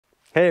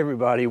Hey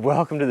everybody,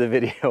 welcome to the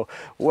video.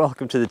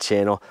 Welcome to the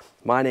channel.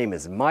 My name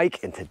is Mike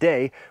and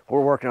today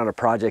we're working on a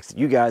project that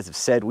you guys have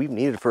said we've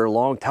needed for a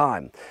long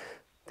time.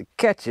 The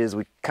catch is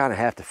we kind of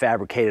have to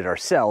fabricate it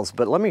ourselves,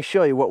 but let me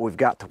show you what we've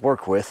got to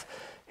work with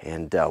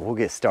and we'll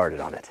get started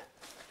on it.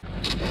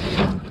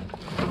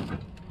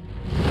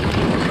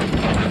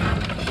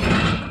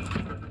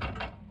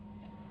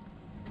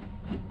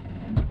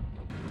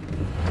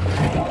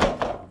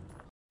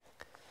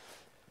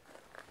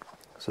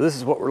 So this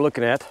is what we're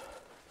looking at.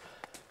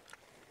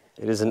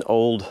 It is an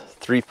old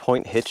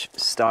 3-point hitch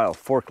style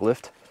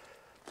forklift.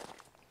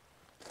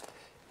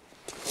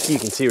 You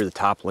can see where the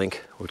top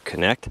link would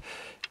connect,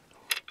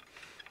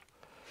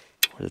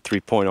 where the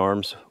 3-point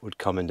arms would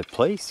come into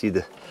place. See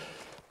the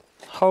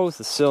hose,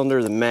 the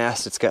cylinder, the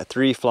mast. It's got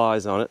 3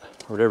 flies on it,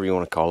 or whatever you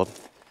want to call them.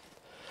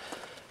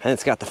 And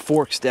it's got the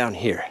forks down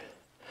here.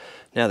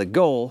 Now the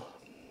goal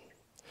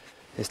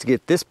is to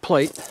get this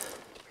plate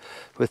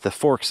with the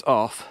forks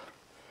off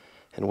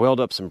and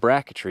weld up some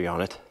bracketry on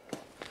it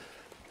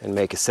and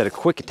make a set of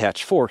quick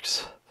attach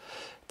forks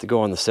to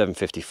go on the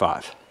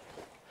 755.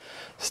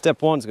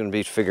 Step 1 is going to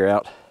be to figure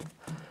out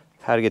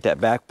how to get that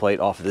back plate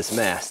off of this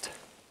mast.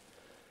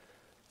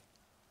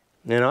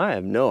 And I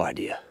have no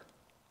idea.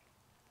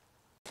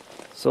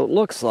 So it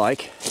looks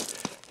like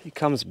it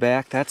comes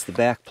back, that's the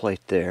back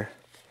plate there.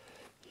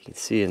 You can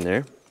see in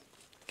there.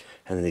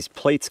 And then these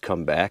plates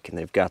come back and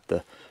they've got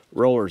the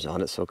rollers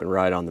on it so it can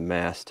ride on the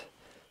mast.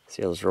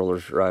 See how those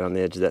rollers ride on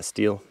the edge of that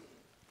steel?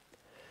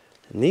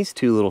 And these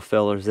two little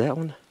fellers, that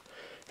one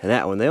and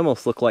that one, they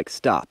almost look like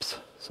stops.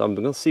 So I'm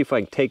going to see if I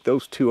can take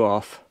those two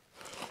off.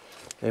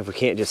 And if we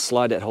can't just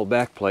slide that whole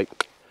back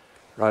plate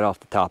right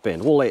off the top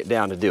end. We'll lay it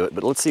down to do it,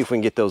 but let's see if we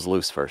can get those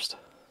loose first.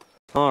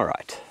 All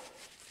right.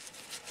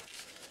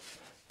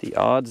 The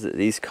odds that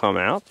these come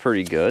out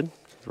pretty good,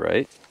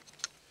 right?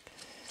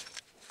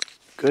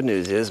 Good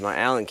news is my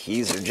Allen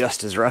keys are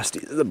just as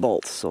rusty as the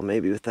bolts, so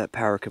maybe with that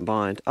power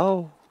combined.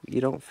 Oh,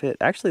 you don't fit.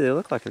 Actually, they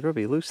look like they're going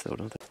to be loose though,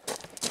 don't they?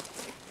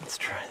 Let's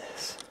try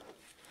this.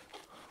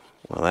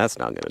 Well, that's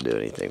not going to do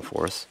anything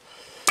for us.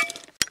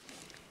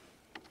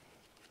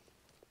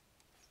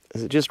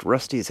 Is it just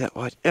rusty? Is that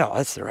wide? Oh,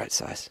 that's the right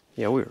size.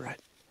 Yeah, we were right.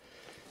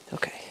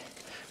 Okay.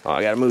 Oh,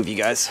 I got to move you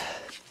guys.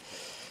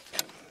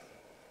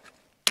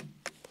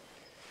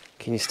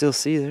 Can you still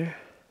see there?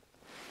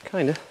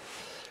 Kind of.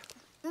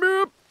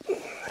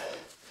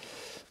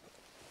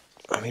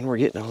 I mean, we're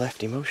getting a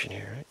lefty motion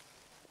here, right?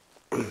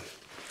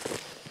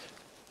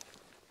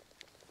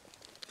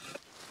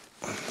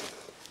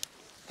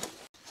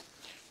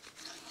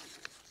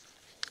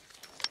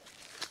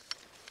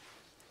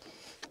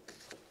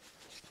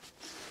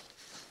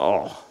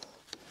 Oh,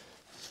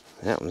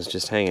 that one's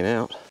just hanging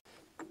out.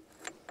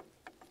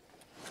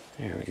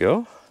 There we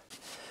go.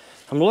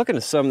 I'm looking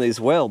at some of these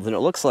welds and it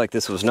looks like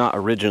this was not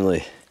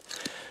originally,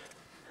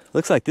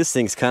 looks like this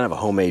thing's kind of a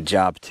homemade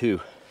job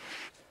too,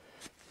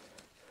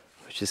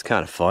 which is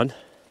kind of fun.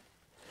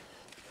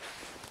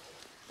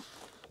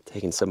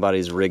 Taking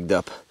somebody's rigged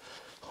up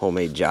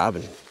homemade job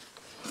and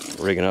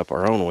rigging up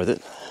our own with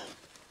it.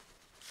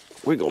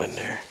 Wiggle in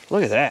there.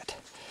 Look at that.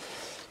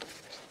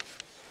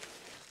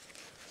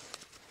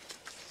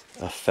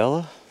 A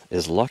fella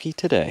is lucky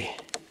today.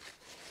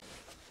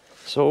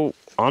 So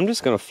I'm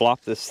just gonna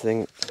flop this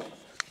thing.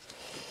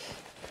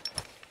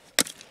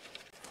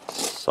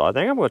 So I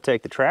think I'm gonna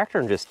take the tractor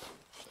and just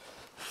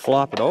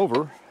flop it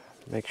over.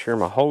 Make sure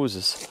my hose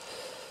is,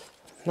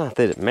 not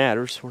that it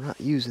matters, we're not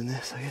using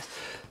this, I guess.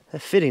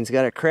 That fitting's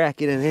got a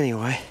crack in it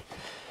anyway.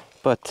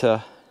 But,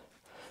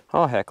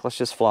 oh heck, let's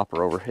just flop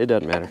her over. It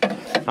doesn't matter.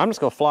 I'm just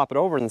gonna flop it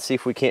over and see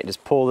if we can't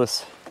just pull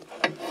this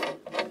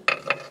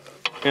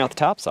out the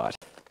top side.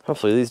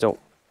 Hopefully these don't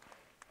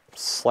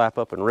slap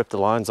up and rip the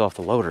lines off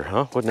the loader,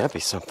 huh? Wouldn't that be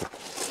something?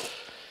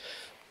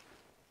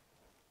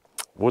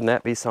 Wouldn't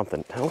that be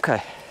something?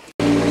 Okay.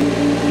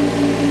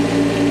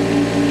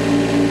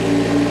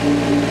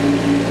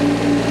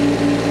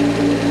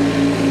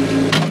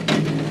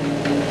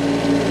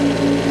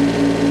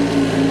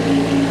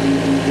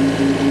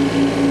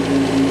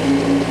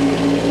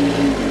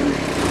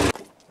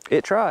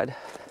 It tried.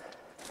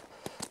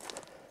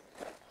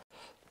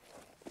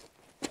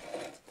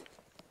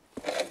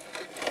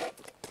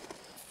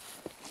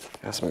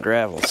 Got some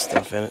gravel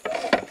stuff in it.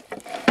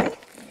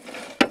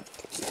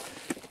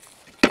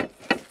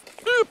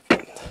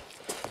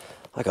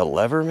 Like a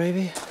lever,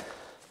 maybe?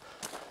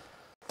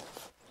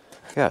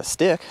 I got a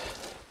stick.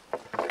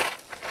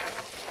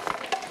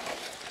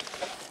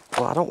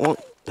 Well, I don't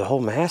want the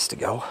whole mast to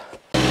go.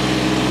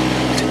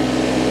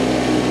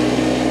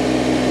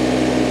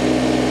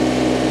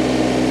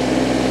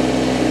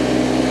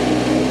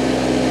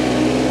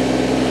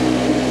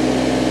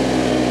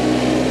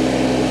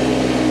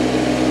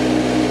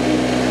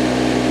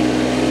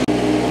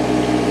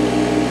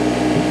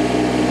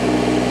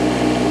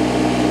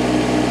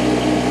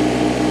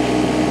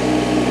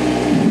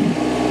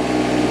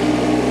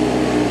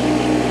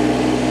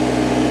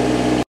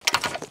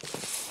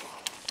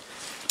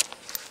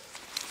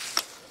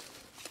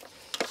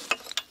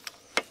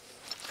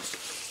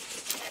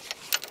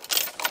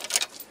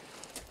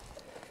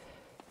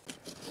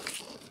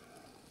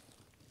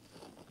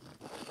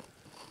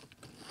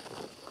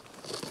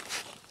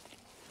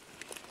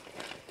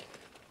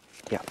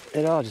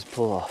 it all just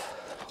pull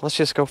off. Let's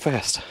just go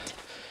fast.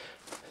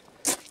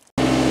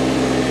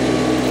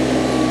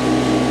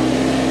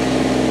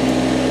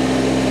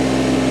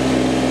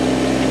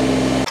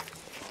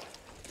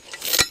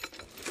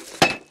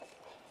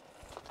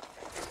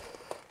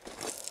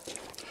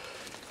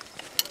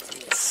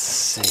 Let's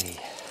see.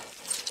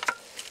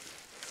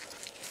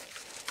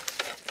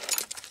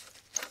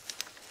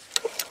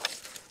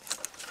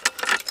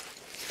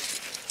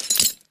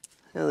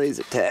 Now these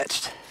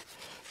attached.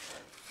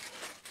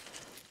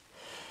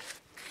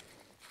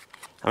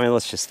 I mean,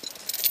 let's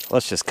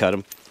just cut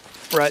them.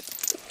 Right.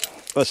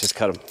 Let's just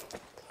cut them.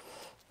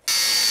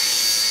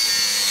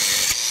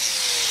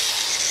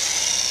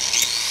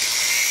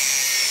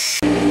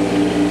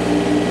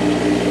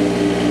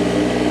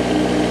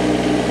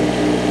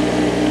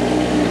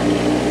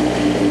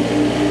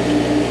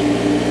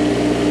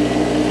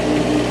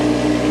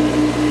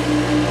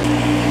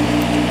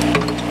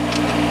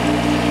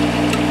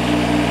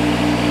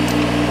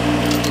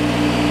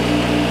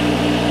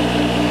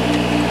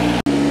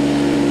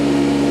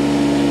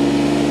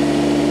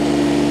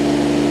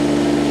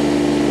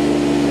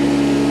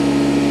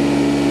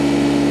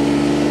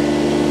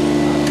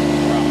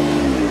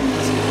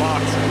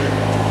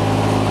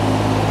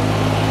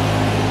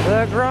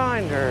 The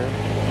grinder.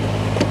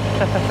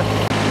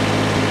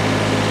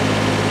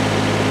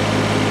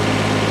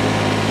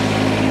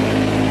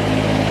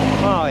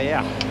 Oh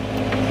yeah.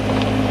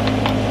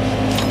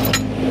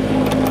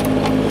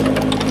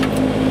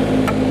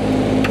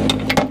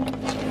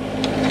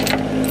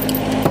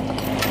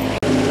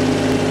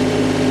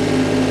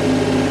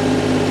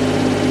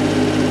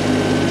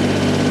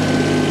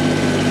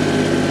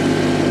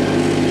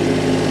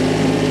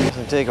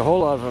 Doesn't take a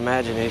whole lot of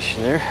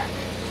imagination there.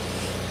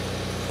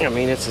 I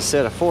mean, it's a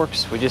set of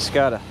forks. We just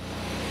gotta.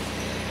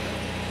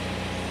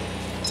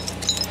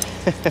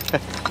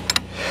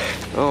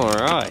 All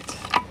right.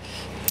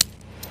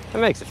 That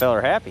makes a feller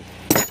happy.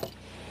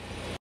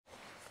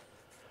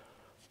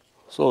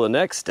 So the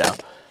next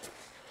step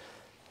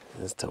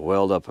is to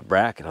weld up a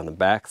bracket on the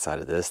back side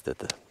of this that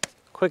the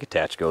quick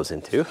attach goes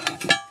into.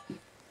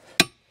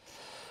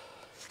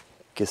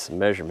 Get some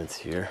measurements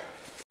here.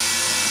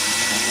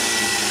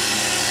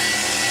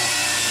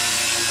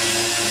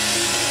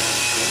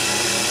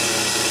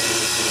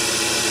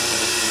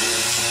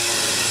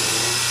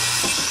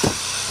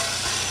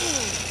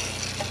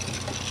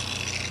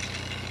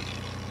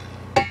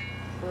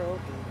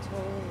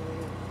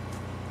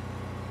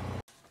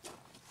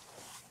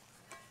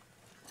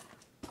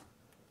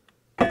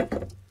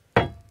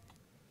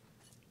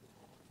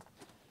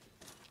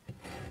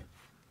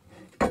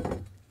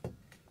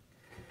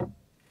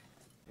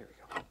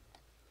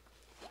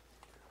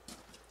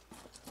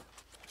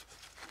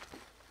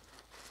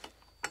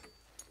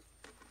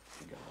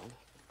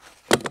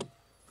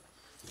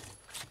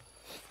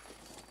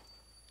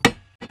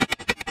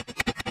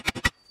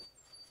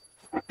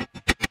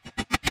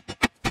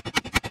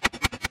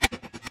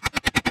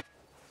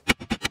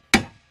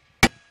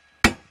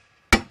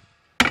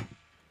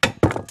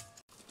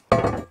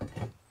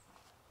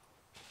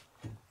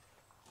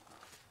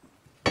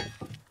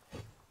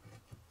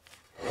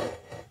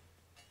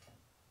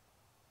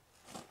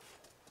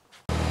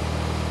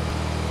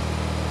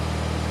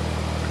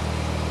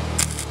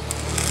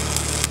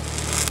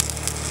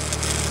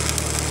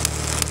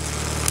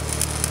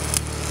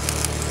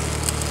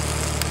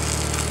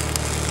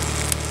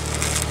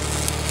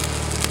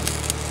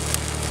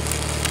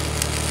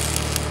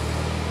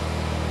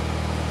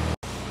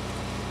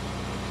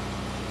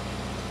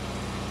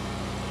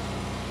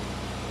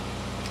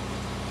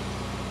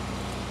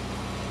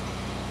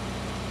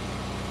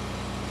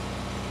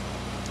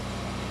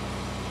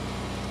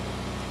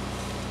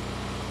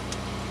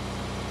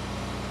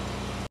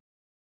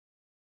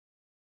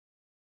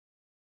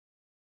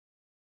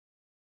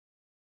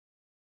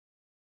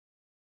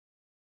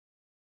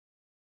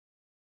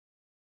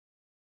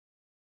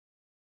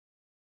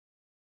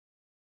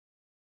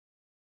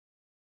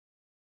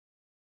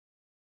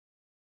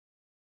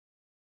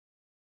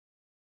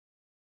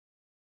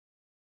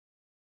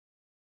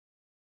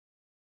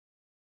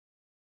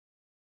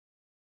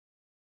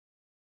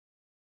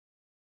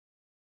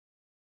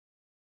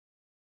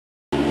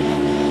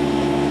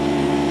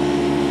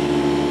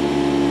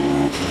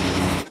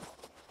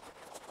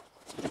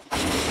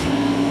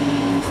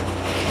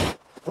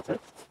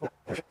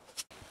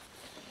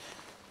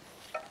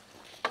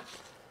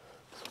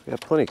 We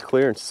got plenty of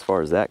clearance as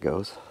far as that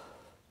goes.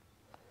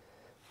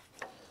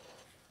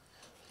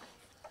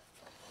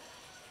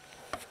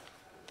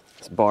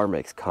 This bar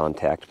makes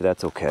contact, but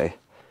that's okay.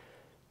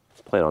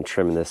 Plan on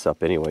trimming this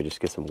up anyway, just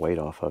get some weight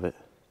off of it.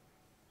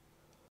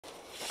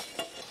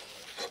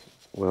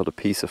 Weld a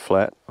piece of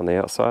flat on the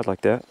outside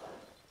like that.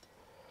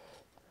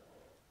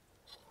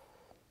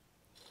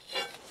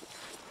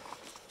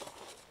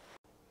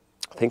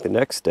 I think the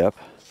next step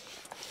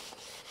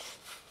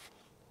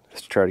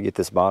is to try to get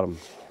this bottom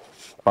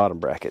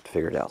bracket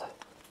figured out.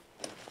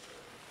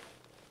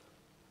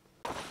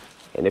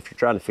 And if you're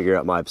trying to figure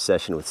out my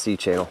obsession with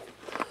C-channel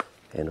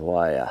and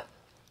why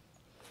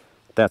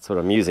That's what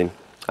I'm using.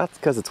 That's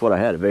because it's what I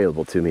had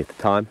available to me at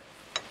the time.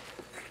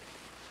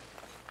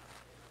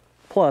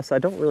 Plus, I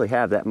don't really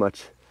have that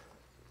much,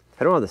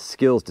 I don't have the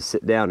skills to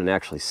sit down and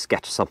actually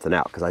sketch something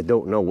out because I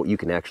don't know what you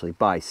can actually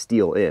buy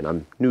steel in.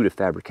 I'm new to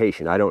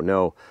fabrication. I don't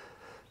know,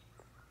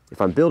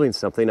 if I'm building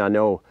something, I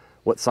know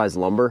what size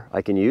lumber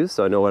I can use,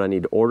 so I know what I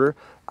need to order.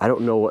 I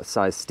don't know what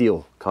size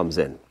steel comes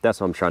in. That's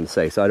what I'm trying to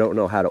say. So I don't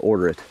know how to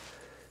order it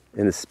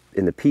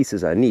in the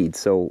pieces I need.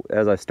 So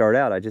as I start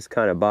out, I just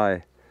kind of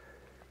buy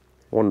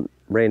one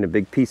random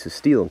big piece of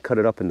steel and cut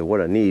it up into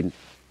what I need.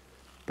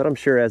 But I'm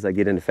sure as I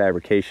get into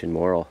fabrication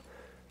more,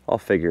 I'll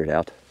figure it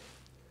out.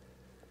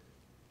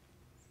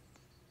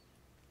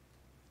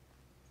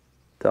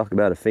 Talk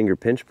about a finger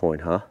pinch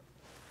point, huh?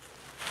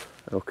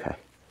 Okay.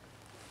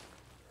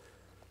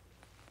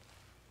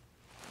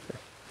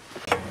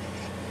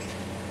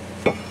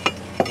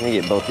 Let me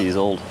get both these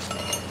old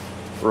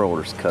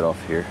rollers cut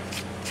off here.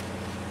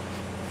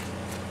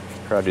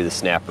 Try to do the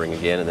snap ring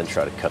again and then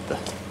try to cut the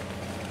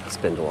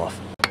spindle off.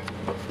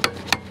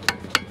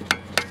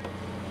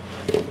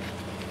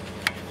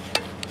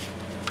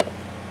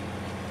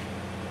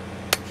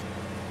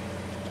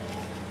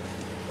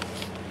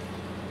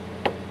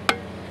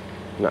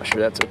 I'm not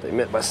sure that's what they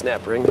meant by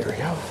snap ring. There we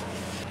go.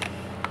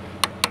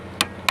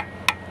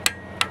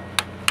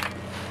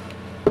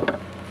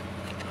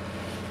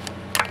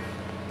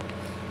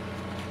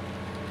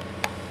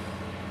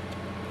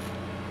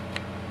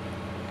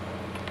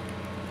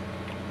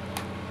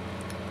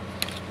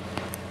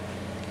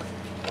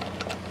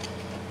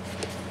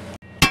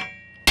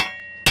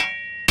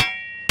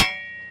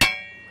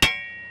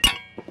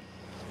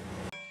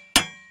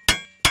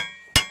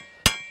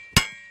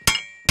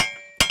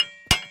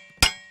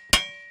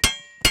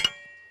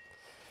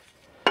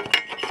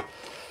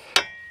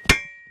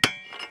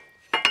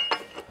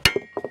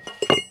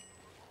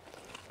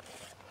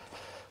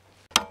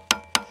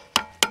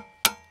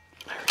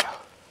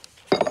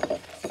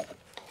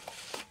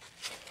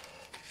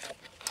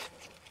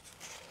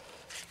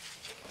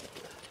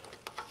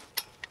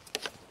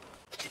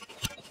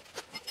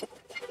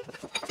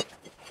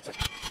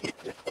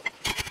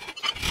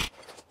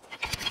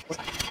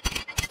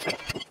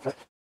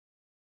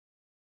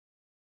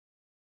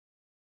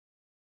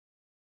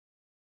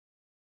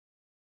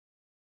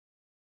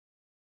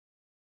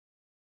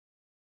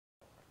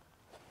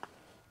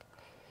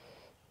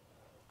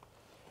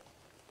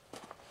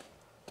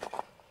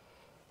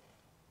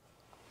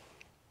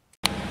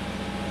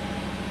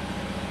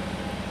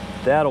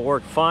 That'll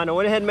work fine. I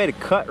went ahead and made a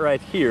cut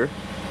right here,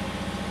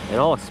 and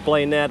I'll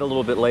explain that a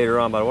little bit later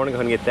on, but I want to go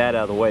ahead and get that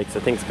out of the way because I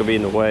think it's going to be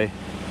in the way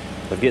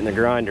of getting the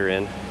grinder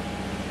in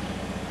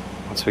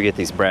once we get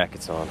these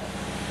brackets on.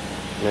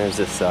 And there's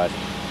this side.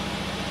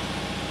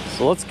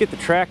 So let's get the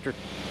tractor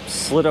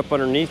slid up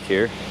underneath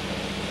here,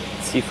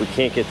 see if we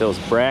can't get those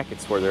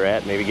brackets where they're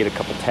at, maybe get a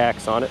couple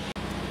tacks on it.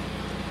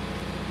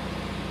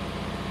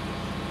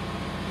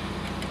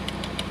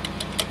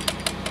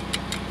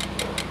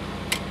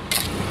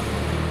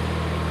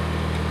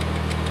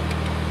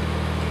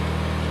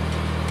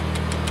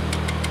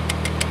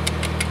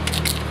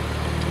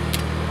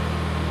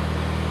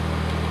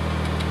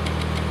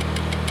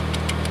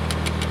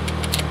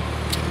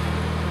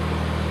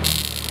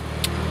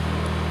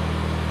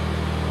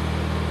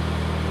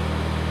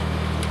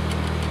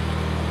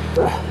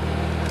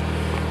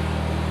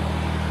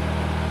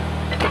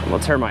 I'll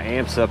turn my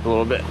amps up a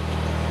little bit.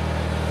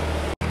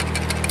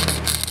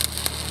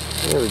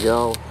 There we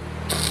go.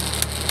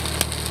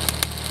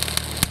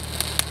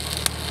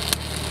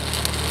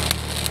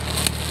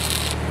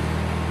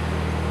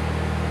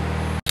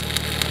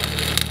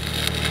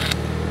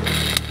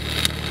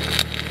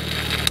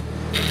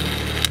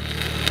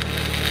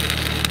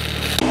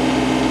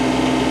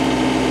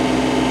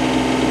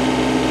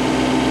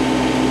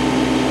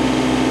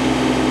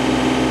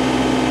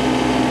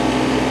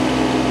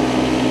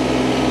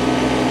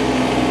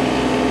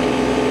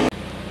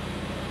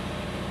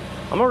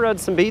 I'm gonna run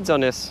some beads on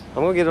this.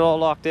 I'm gonna get it all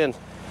locked in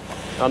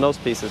on those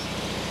pieces.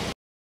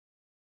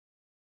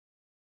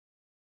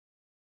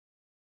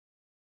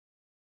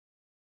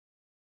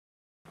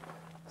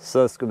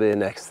 So this could be the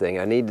next thing.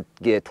 I need to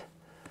get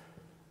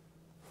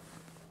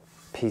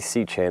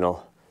PC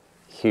channel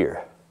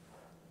here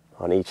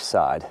on each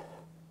side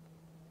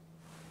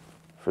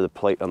for the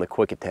plate on the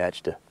quick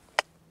attach to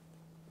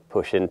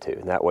push into,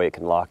 and that way it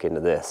can lock into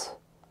this.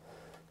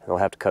 And I'll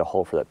have to cut a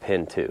hole for that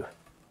pin too.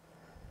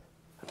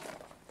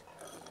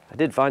 I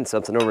did find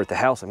something over at the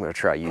house I'm going to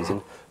try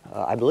using.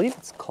 I believe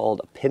it's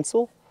called a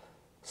pencil.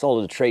 Saw it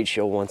at a trade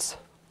show once.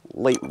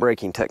 Late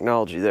breaking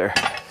technology there.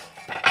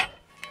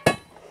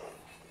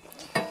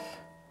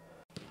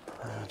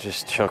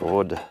 Just a chunk of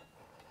wood to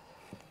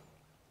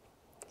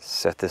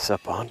set this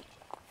up on.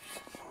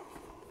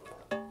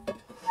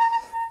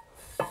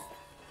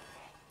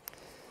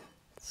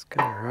 It's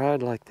going to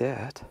ride like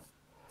that.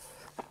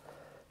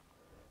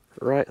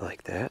 Right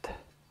like that.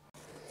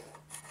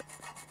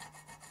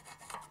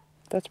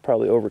 That's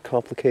probably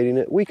overcomplicating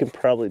it. We can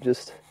probably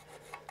just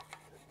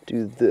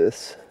do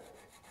this.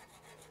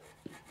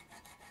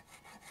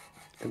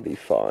 and be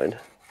fine.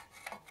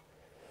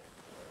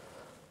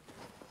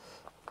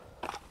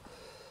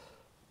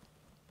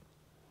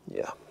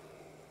 Yeah.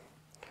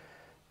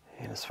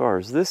 And as far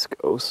as this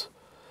goes,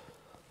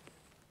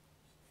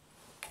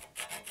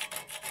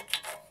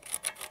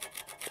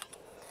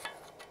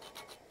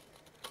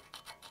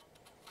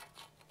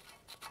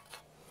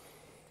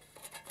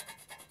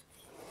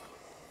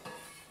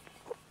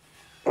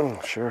 oh,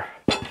 sure.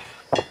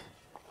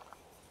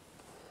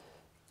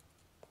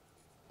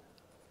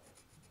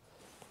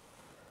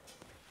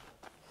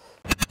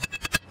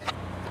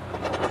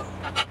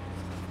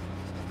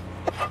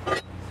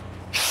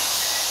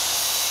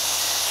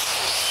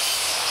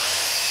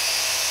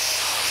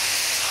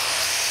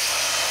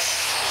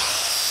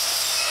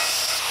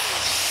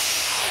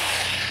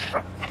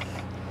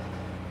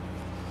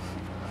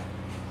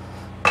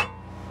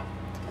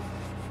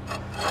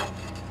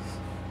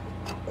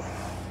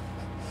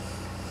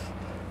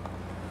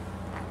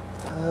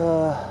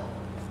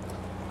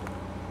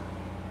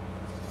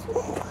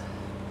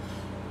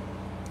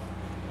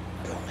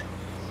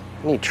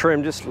 I need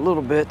trim just a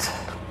little bit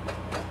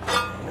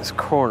in this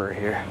corner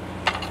here.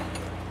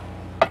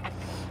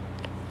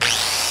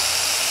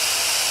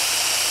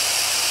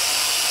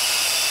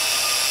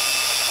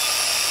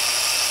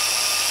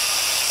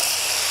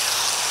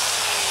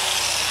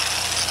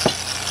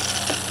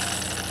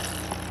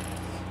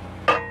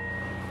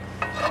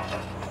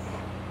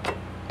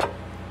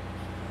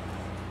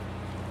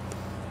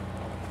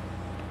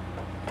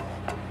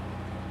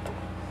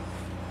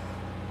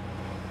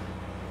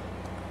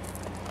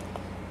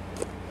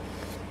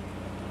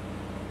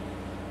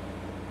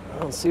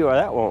 I don't see why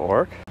that won't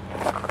work.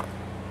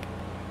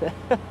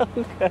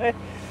 Okay,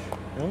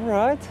 all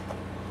right.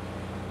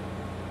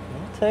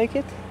 I'll take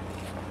it.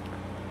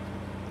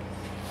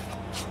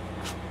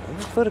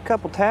 Let's put a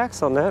couple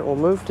tacks on that. We'll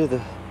move to the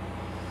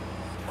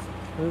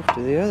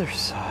other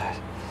side.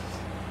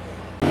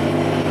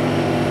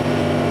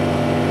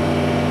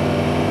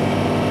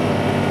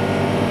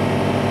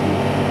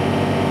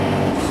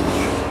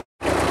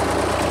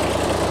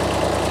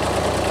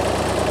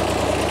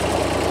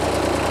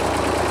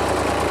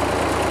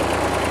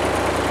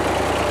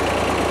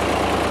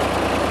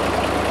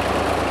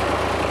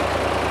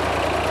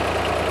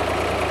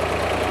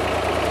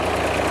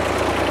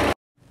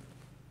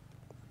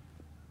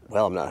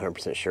 Well, I'm not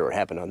 100% sure what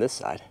happened on this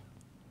side.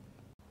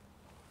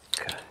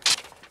 Okay.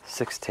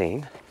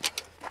 16.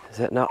 Is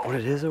that not what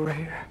it is over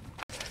here?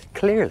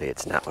 Clearly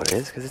it's not what it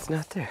is because it's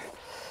not there.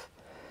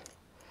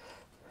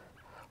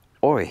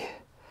 Oi,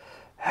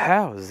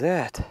 how's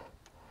that?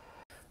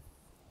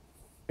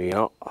 You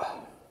know,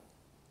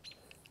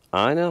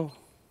 I know.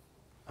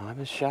 I'm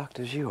as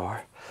shocked as you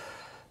are.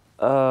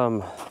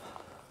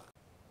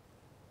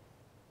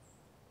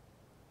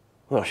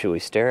 Well, should we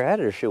stare at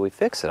it or should we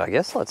fix it? I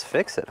guess let's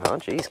fix it, huh?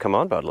 Jeez, come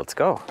on, bud, let's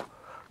go.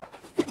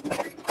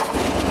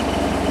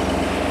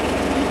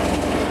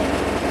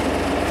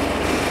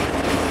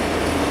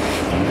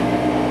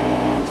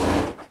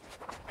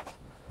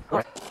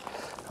 I'm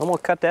gonna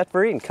cut that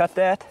free and cut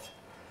that.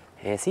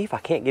 And see if I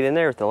can't get in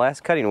there with the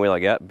last cutting wheel I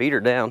got. Beat her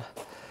down.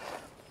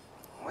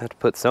 I'll have to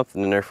put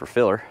something in there for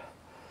filler.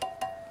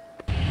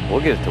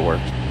 We'll get it to work.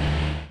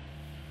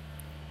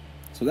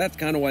 So that's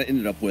kind of what I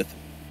ended up with.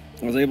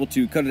 I was able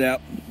to cut it out,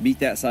 beat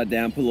that side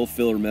down, put a little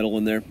filler metal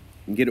in there,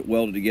 and get it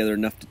welded together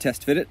enough to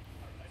test fit it.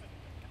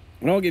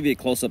 And I'll give you a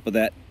close-up of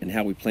that and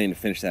how we plan to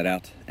finish that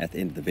out at the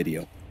end of the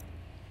video.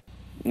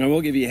 And I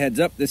will give you a heads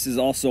up, this is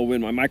also when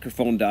my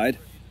microphone died.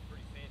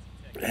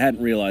 I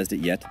hadn't realized it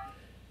yet.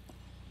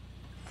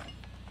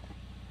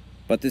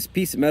 But this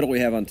piece of metal we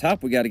have on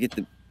top, we got to get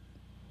the,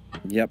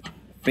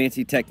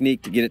 fancy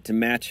technique to get it to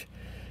match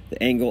the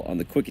angle on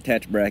the quick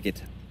attach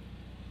bracket.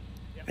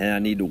 And I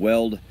need to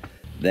weld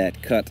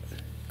that cut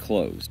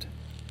closed.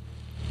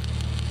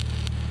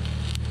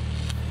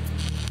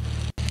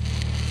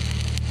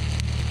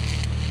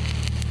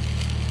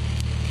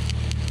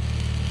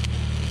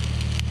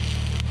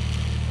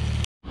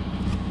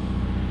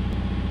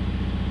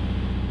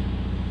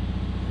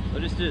 I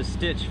just did a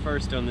stitch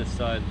first on this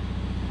side.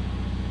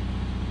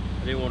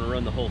 I didn't want to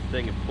run the whole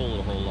thing and pull it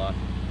a whole lot.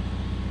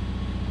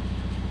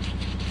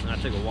 And I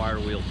took a wire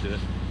wheel to it.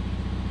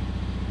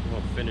 I'm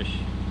going to finish,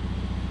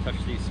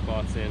 touch these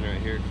spots in right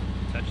here.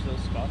 Touch those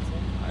spots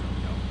in? I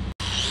don't know.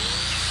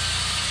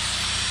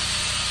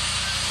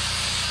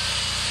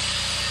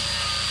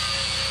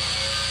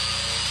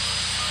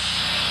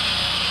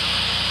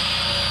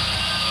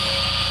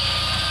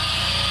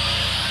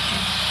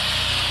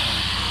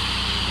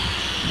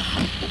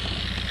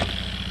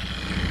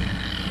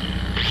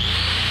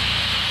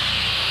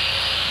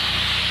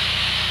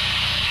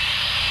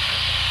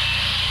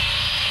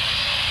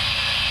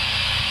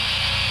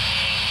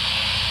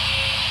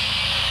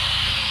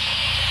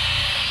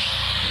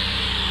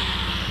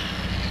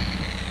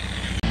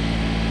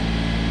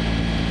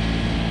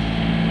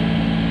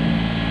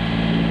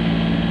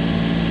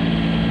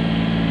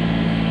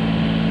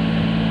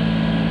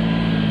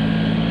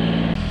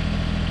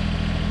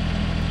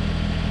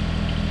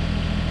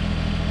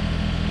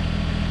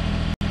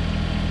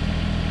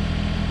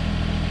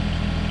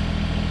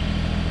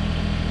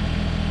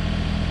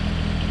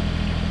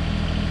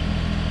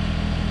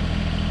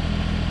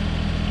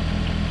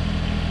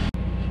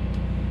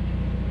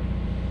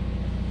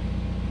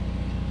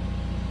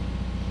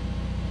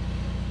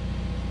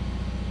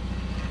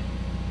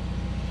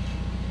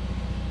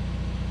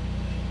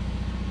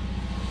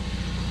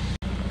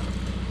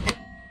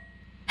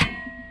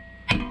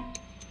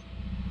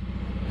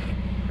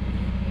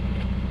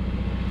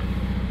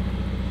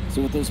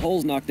 So with those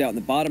holes knocked out in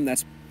the bottom,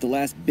 that's the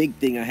last big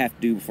thing I have to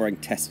do before I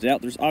can test it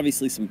out. There's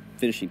obviously some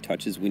finishing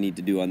touches we need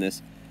to do on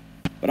this,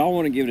 but I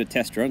want to give it a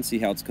test run, see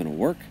how it's going to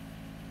work.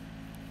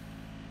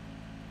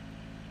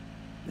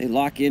 They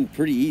lock in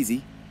pretty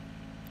easy,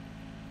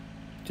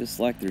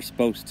 just like they're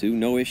supposed to.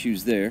 No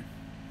issues there.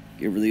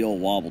 Give her the old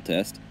wobble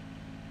test.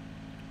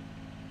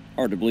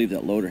 Hard to believe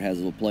that loader has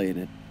a little play in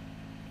it.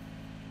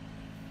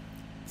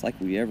 It's like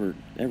we ever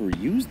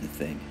used the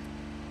thing.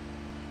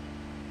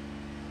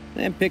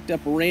 And picked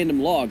up a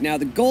random log. Now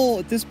the goal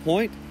at this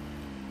point,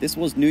 this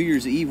was New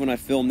Year's Eve when I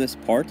filmed this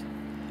part.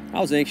 I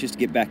was anxious to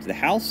get back to the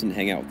house and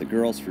hang out with the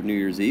girls for New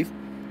Year's Eve.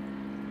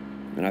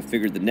 And I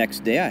figured the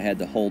next day I had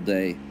the whole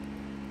day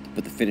to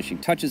put the finishing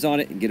touches on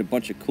it and get a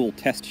bunch of cool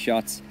test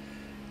shots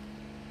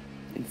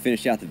and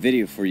finish out the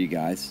video for you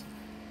guys.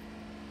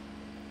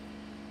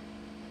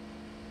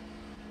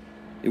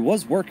 It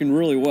was working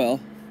really well.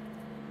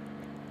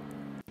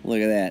 Look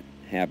at that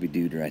happy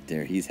dude right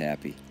there. He's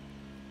happy.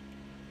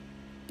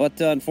 But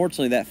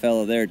unfortunately, that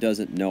fellow there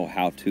doesn't know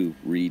how to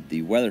read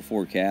the weather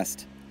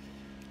forecast.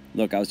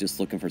 Look, I was just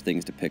looking for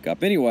things to pick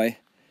up. Anyway,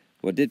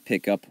 what I did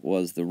pick up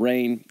was the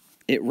rain.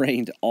 It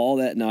rained all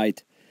that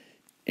night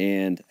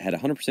and had a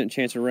 100%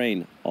 chance of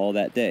rain all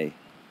that day.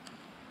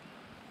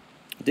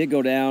 I did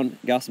go down,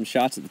 got some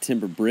shots at the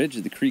timber bridge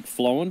of the creek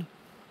flowing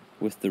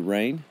with the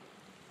rain.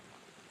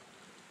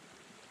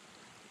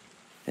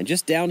 And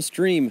just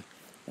downstream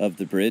of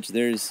the bridge,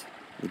 there's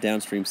the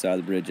downstream side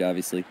of the bridge,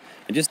 obviously.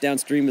 And just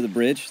downstream of the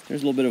bridge,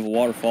 there's a little bit of a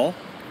waterfall.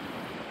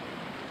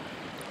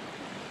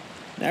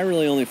 That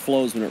really only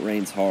flows when it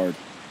rains hard.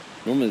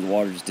 Normally the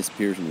water just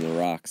disappears into the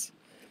rocks.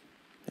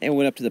 And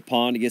went up to the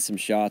pond to get some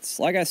shots.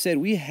 Like I said,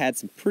 we had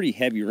some pretty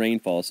heavy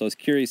rainfall, so I was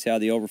curious how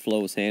the overflow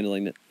was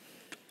handling it.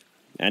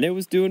 And it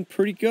was doing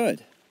pretty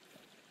good.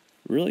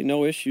 Really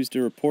no issues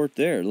to report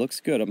there. It looks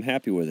good. I'm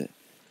happy with it.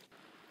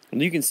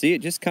 And you can see it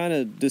just kind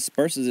of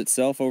disperses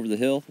itself over the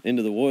hill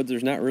into the woods.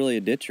 There's not really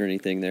a ditch or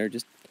anything there. It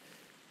just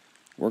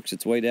works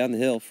its way down the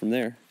hill from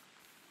there.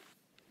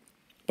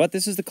 But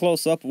this is the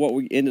close-up of what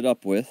we ended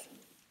up with.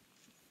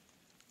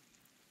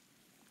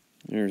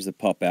 There's the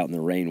pup out in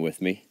the rain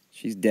with me.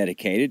 She's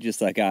dedicated,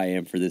 just like I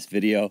am for this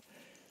video.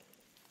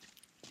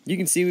 You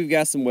can see we've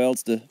got some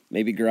welds to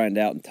maybe grind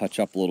out and touch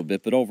up a little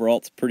bit, but overall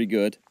it's pretty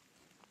good.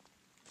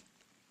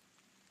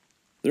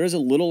 There is a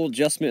little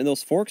adjustment in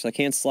those forks. I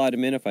can slide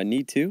them in if I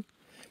need to.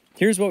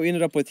 Here's what we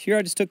ended up with here.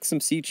 I just took some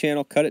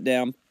C-channel, cut it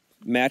down,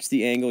 matched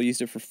the angle,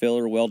 used it for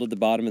filler, welded the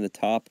bottom and the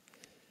top.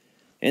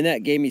 And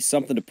that gave me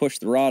something to push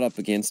the rod up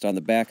against on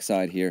the back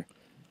side here.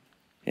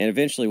 And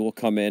eventually we'll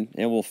come in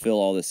and we'll fill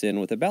all this in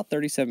with about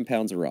 37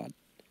 pounds of rod.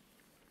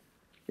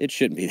 It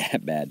shouldn't be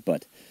that bad,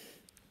 but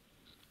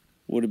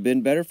would have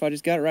been better if I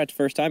just got it right the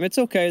first time. It's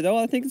okay, though.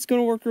 I think it's going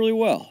to work really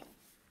well.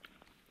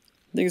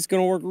 I think it's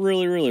going to work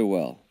really, really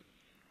well.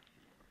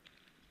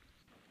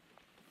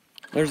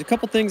 There's a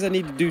couple things I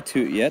need to do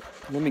to it yet.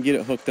 Let me get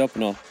it hooked up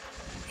and I'll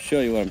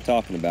show you what I'm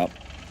talking about.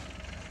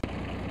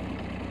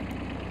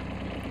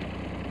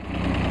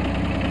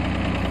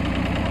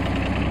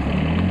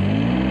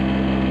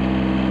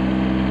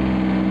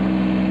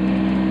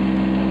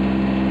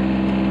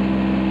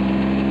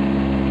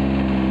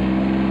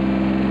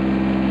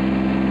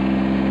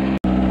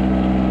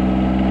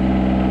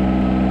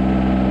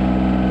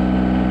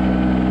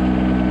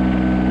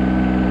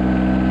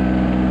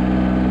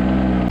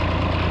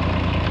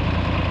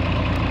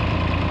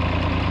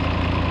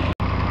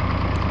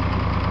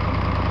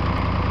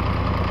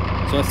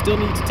 So I still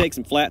need to take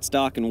some flat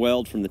stock and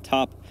weld from the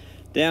top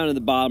down to the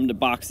bottom to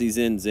box these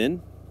ends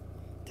in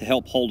to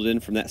help hold it in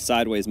from that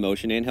sideways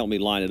motion and help me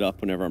line it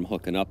up whenever I'm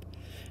hooking up.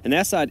 And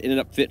that side ended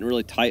up fitting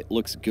really tight,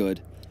 looks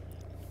good.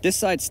 This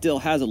side still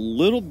has a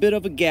little bit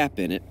of a gap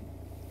in it,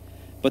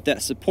 but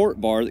that support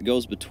bar that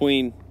goes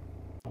between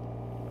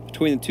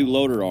the two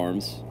loader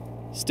arms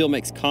still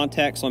makes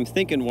contact, so I'm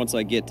thinking once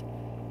I get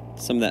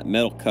some of that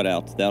metal cut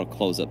out, that'll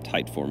close up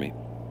tight for me.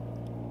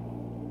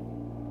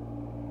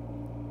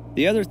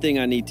 The other thing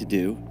I need to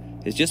do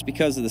is, just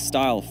because of the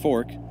style of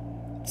fork,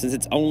 since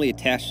it's only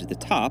attached to the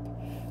top,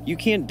 you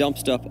can dump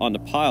stuff onto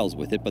piles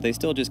with it, but they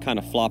still just kind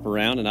of flop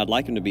around, and I'd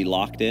like them to be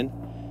locked in,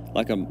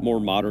 like a more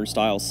modern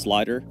style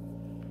slider.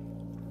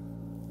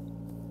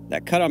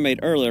 That cut I made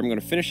earlier, I'm going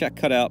to finish that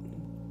cut out,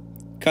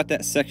 cut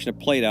that section of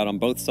plate out on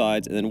both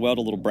sides, and then weld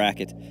a little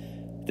bracket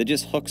that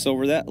just hooks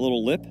over that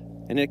little lip,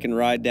 and it can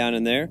ride down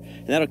in there,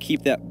 and that'll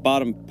keep that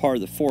bottom part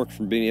of the fork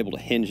from being able to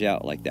hinge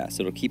out like that,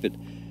 so it'll keep it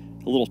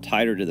a little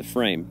tighter to the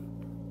frame.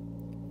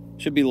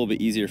 Should be a little bit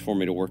easier for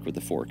me to work with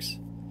the forks.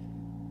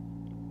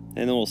 And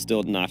then we'll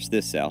still notch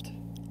this out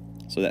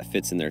so that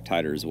fits in there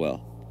tighter as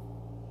well.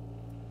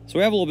 So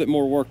we have a little bit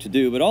more work to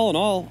do, but all in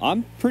all,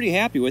 I'm pretty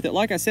happy with it.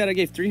 Like I said, I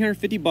gave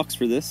 350 bucks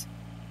for this.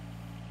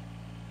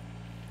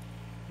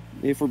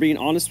 If we're being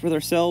honest with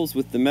ourselves,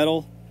 with the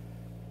metal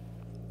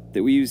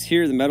that we use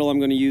here, the metal I'm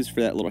going to use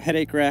for that little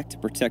headache rack to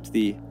protect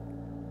the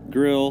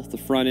grill, the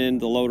front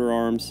end, the loader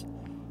arms,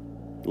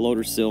 the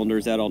loader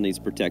cylinders, that all needs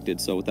protected.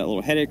 So with that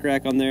little headache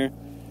rack on there,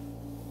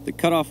 the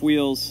cutoff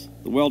wheels,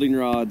 the welding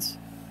rods,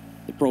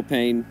 the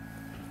propane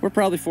We're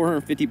probably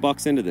 450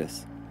 bucks into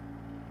this.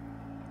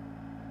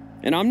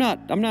 And I'm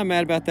not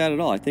mad about that at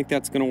all. I think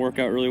that's going to work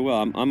out really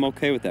well. I'm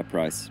okay with that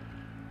price.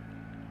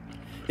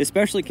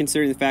 Especially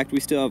considering the fact we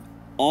still have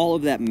all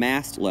of that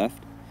mast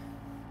left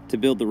to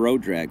build the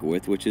road drag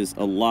with, which is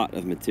a lot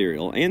of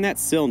material. And that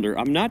cylinder,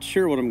 I'm not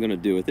sure what I'm going to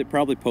do with it.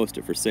 Probably post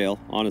it for sale,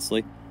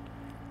 honestly.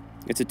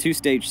 It's a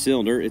 2-stage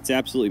cylinder. It's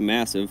absolutely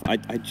massive.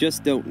 I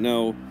just don't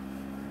know.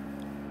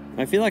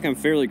 I feel like I'm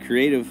fairly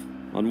creative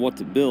on what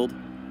to build,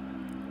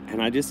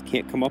 and I just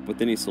can't come up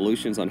with any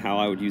solutions on how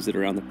I would use it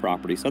around the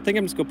property. So I think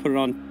I'm just going to put it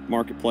on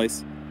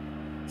Marketplace,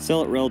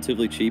 sell it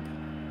relatively cheap.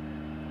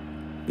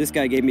 This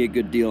guy gave me a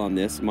good deal on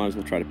this. Might as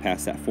well try to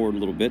pass that forward a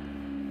little bit.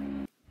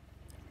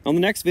 On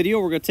the next video,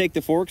 we're going to take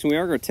the forks and we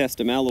are going to test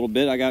them out a little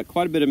bit. I got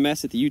quite a bit of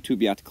mess at the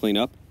YouTube yacht to clean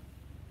up.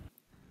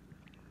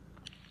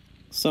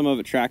 Some of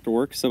it tractor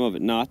work, some of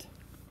it not.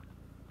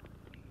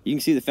 You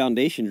can see the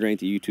foundation drain at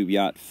the YouTube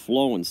yacht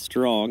flowing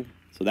strong,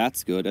 so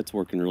that's good. That's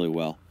working really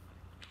well.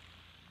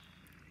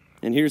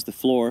 And here's the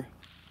floor.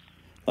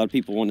 A lot of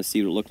people want to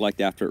see what it looked like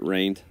after it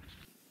rained.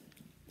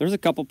 There's a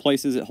couple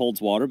places it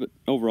holds water, but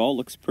overall it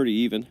looks pretty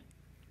even.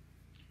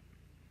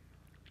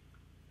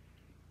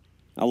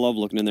 I love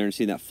looking in there and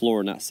seeing that floor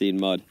and not seeing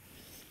mud.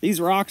 These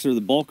rocks are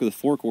the bulk of the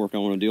fork work I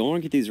want to do. I want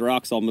to get these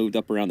rocks all moved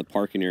up around the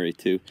parking area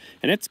too.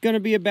 And it's going to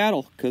be a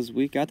battle because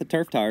we got the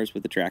turf tires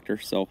with the tractor,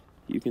 so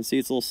you can see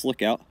it's a little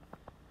slick out.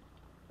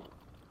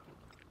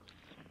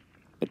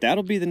 But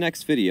that'll be the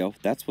next video.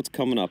 That's what's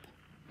coming up.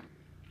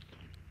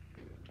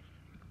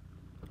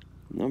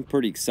 I'm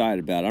pretty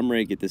excited about it. I'm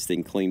ready to get this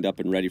thing cleaned up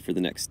and ready for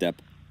the next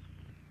step.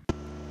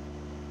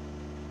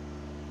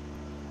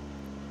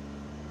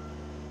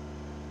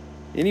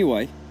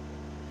 Anyway,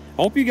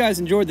 I hope you guys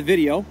enjoyed the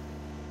video.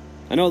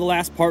 I know the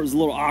last part was a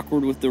little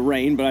awkward with the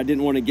rain, but I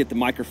didn't want to get the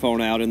microphone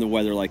out in the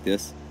weather like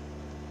this.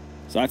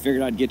 So I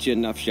figured I'd get you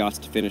enough shots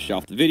to finish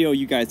off the video.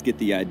 You guys get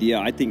the idea.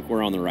 I think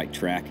we're on the right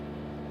track.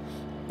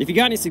 If you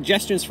got any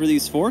suggestions for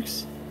these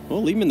forks,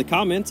 well, leave them in the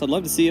comments. I'd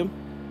love to see them.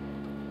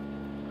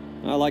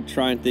 I like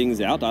trying things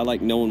out. I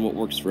like knowing what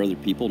works for other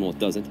people and what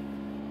doesn't.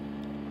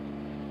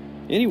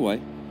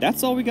 Anyway,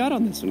 that's all we got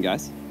on this one,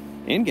 guys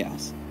and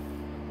gals.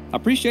 I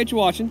appreciate you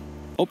watching.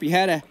 Hope you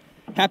had a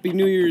happy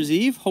New Year's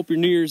Eve. Hope your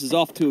New Year's is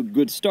off to a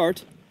good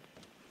start.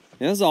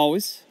 As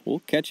always, we'll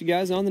catch you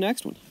guys on the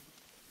next one.